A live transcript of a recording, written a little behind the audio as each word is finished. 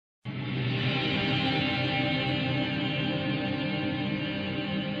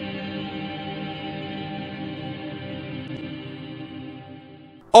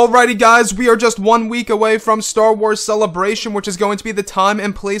Alrighty guys, we are just 1 week away from Star Wars Celebration, which is going to be the time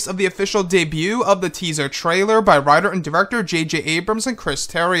and place of the official debut of the teaser trailer by writer and director J.J. Abrams and Chris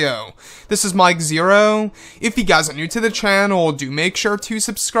Terrio. This is Mike Zero. If you guys are new to the channel, do make sure to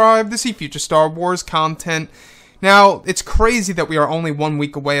subscribe to see future Star Wars content. Now, it's crazy that we are only 1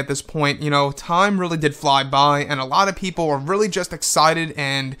 week away at this point. You know, time really did fly by, and a lot of people are really just excited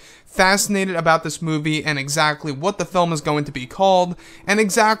and fascinated about this movie and exactly what the film is going to be called, and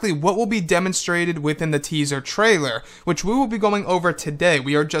exactly what will be demonstrated within the teaser trailer, which we will be going over today.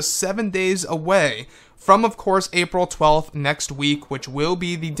 We are just 7 days away from, of course, April 12th next week, which will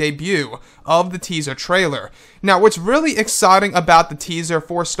be the debut of the teaser trailer. Now, what's really exciting about the teaser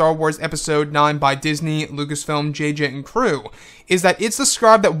for Star Wars Episode 9 by Disney, Lucasfilm, JJ, and crew is that it's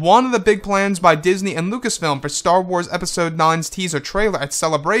described that one of the big plans by Disney and Lucasfilm for Star Wars Episode 9's teaser trailer at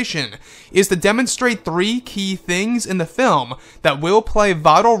Celebration is to demonstrate 3 key things in the film that will play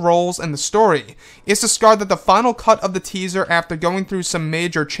vital roles in the story. It's described that the final cut of the teaser, after going through some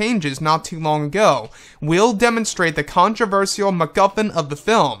major changes not too long ago, will demonstrate the controversial MacGuffin of the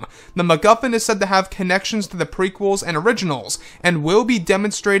film. The MacGuffin is said to have connections to the prequels and originals, and will be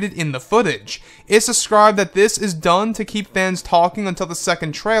demonstrated in the footage. It's described that this is done to keep fans talking until the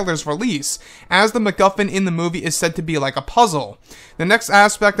second trailer's release, as the MacGuffin in the movie is said to be like a puzzle. The next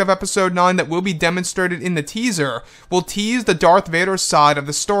aspect of Episode 9 that will be demonstrated in the teaser will tease the Darth Vader side of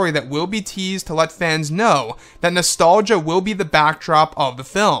the story that will be teased to let fans know that nostalgia will be the backdrop of the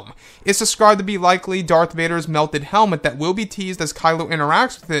film. It's described to be likely Darth Vader's melted helmet that will be teased as Kylo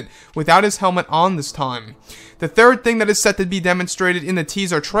interacts with it without his helmet on this time. The third thing that is set to be demonstrated in the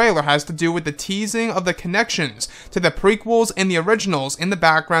teaser trailer has to do with the teasing of the connections to the prequels and the originals in the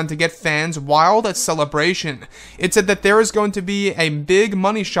background to get fans wild at Celebration. It said that there is going to be a big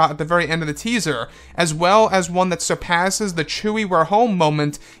money shot at the very end of the teaser, as well as one that surpasses the Chewie "We're home"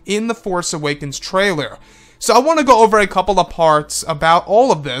 moment in the Force Awakens trailer. So I want to go over a couple of parts about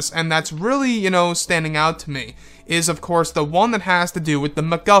all of this, and that's really, standing out to me, is of course the one that has to do with the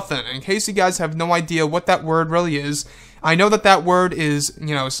MacGuffin. In case you guys have no idea what that word really is, I know that that word is,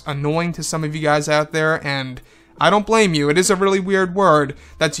 annoying to some of you guys out there, and I don't blame you. It is a really weird word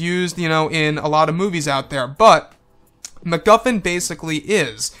that's used, in a lot of movies out there, but MacGuffin basically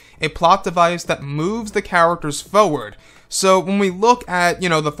is a plot device that moves the characters forward. So when we look at,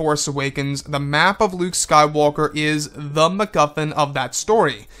 The Force Awakens, the map of Luke Skywalker is the MacGuffin of that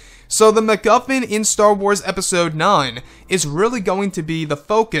story. So the MacGuffin in Star Wars Episode 9 is really going to be the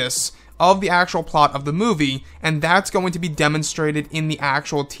focus of the actual plot of the movie, and that's going to be demonstrated in the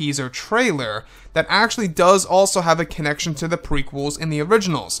actual teaser trailer that actually does also have a connection to the prequels and the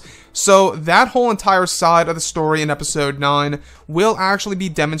originals. So that whole entire side of the story in Episode 9 will actually be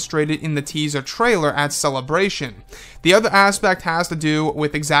demonstrated in the teaser trailer at Celebration. The other aspect has to do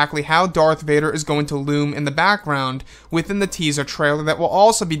with exactly how Darth Vader is going to loom in the background within the teaser trailer that will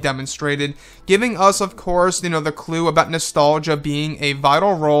also be demonstrated, giving us, of course, the clue about nostalgia being a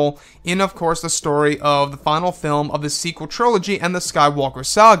vital role in, of course, the story of the final film of the sequel trilogy and the Skywalker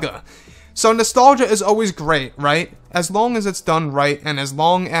saga. So nostalgia is always great, right? As long as it's done right, and as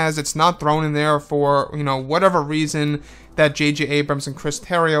long as it's not thrown in there for, whatever reason that J.J. Abrams and Chris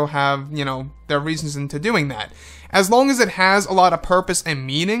Terrio have, their reasons into doing that. As long as it has a lot of purpose and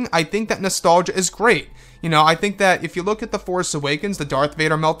meaning, I think that nostalgia is great. I think that if you look at The Force Awakens, the Darth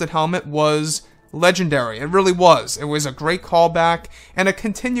Vader melted helmet was legendary. It really was. It was a great callback and a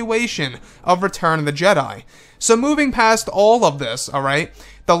continuation of Return of the Jedi. So moving past all of this, alright,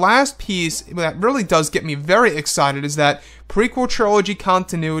 the last piece that really does get me very excited is that prequel trilogy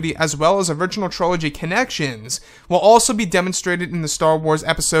continuity as well as original trilogy connections will also be demonstrated in the Star Wars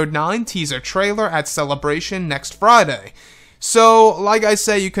Episode 9 teaser trailer at Celebration next Friday. So, like I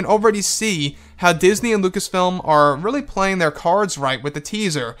say, you can already see how Disney and Lucasfilm are really playing their cards right with the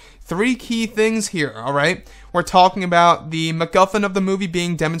teaser. 3 key things here, alright? We're talking about the MacGuffin of the movie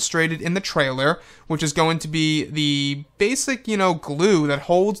being demonstrated in the trailer, which is going to be the basic, glue that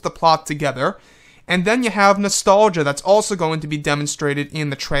holds the plot together. And then you have nostalgia that's also going to be demonstrated in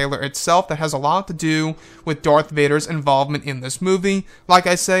the trailer itself that has a lot to do with Darth Vader's involvement in this movie. Like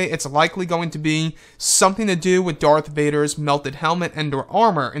I say, it's likely going to be something to do with Darth Vader's melted helmet and/or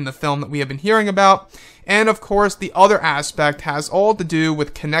armor in the film that we have been hearing about. And of course, the other aspect has all to do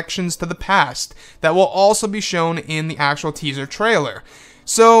with connections to the past that will also be shown in the actual teaser trailer.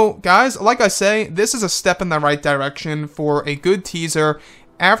 So, guys, like I say, this is a step in the right direction for a good teaser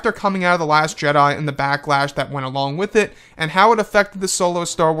after coming out of The Last Jedi and the backlash that went along with it, and how it affected the solo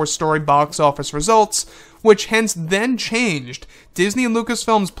Star Wars story box office results, which hence then changed Disney and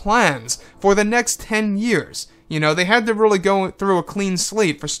Lucasfilm's plans for the next 10 years. You know, they had to really go through a clean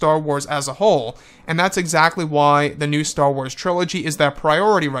slate for Star Wars as a whole, and that's exactly why the new Star Wars trilogy is their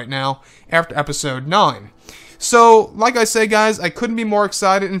priority right now after Episode 9. So, like I say, guys, I couldn't be more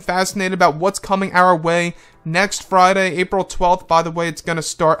excited and fascinated about what's coming our way next Friday, April 12th. By the way, it's going to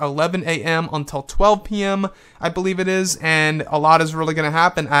start 11 a.m. until 12 p.m., I believe it is, and a lot is really going to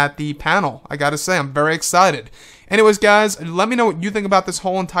happen at the panel. I gotta say, I'm very excited. Anyways, guys, let me know what you think about this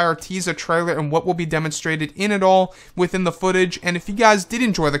whole entire teaser trailer and what will be demonstrated in it all within the footage. And if you guys did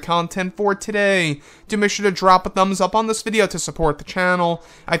enjoy the content for today, do make sure to drop a thumbs up on this video to support the channel.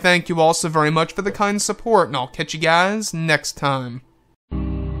 I thank you all so very much for the kind support, and I'll catch you guys next time.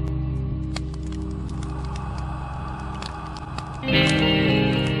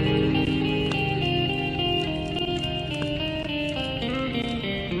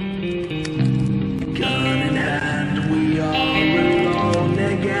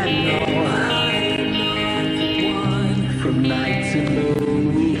 From night to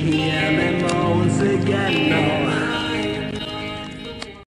moon, we hear them moans again.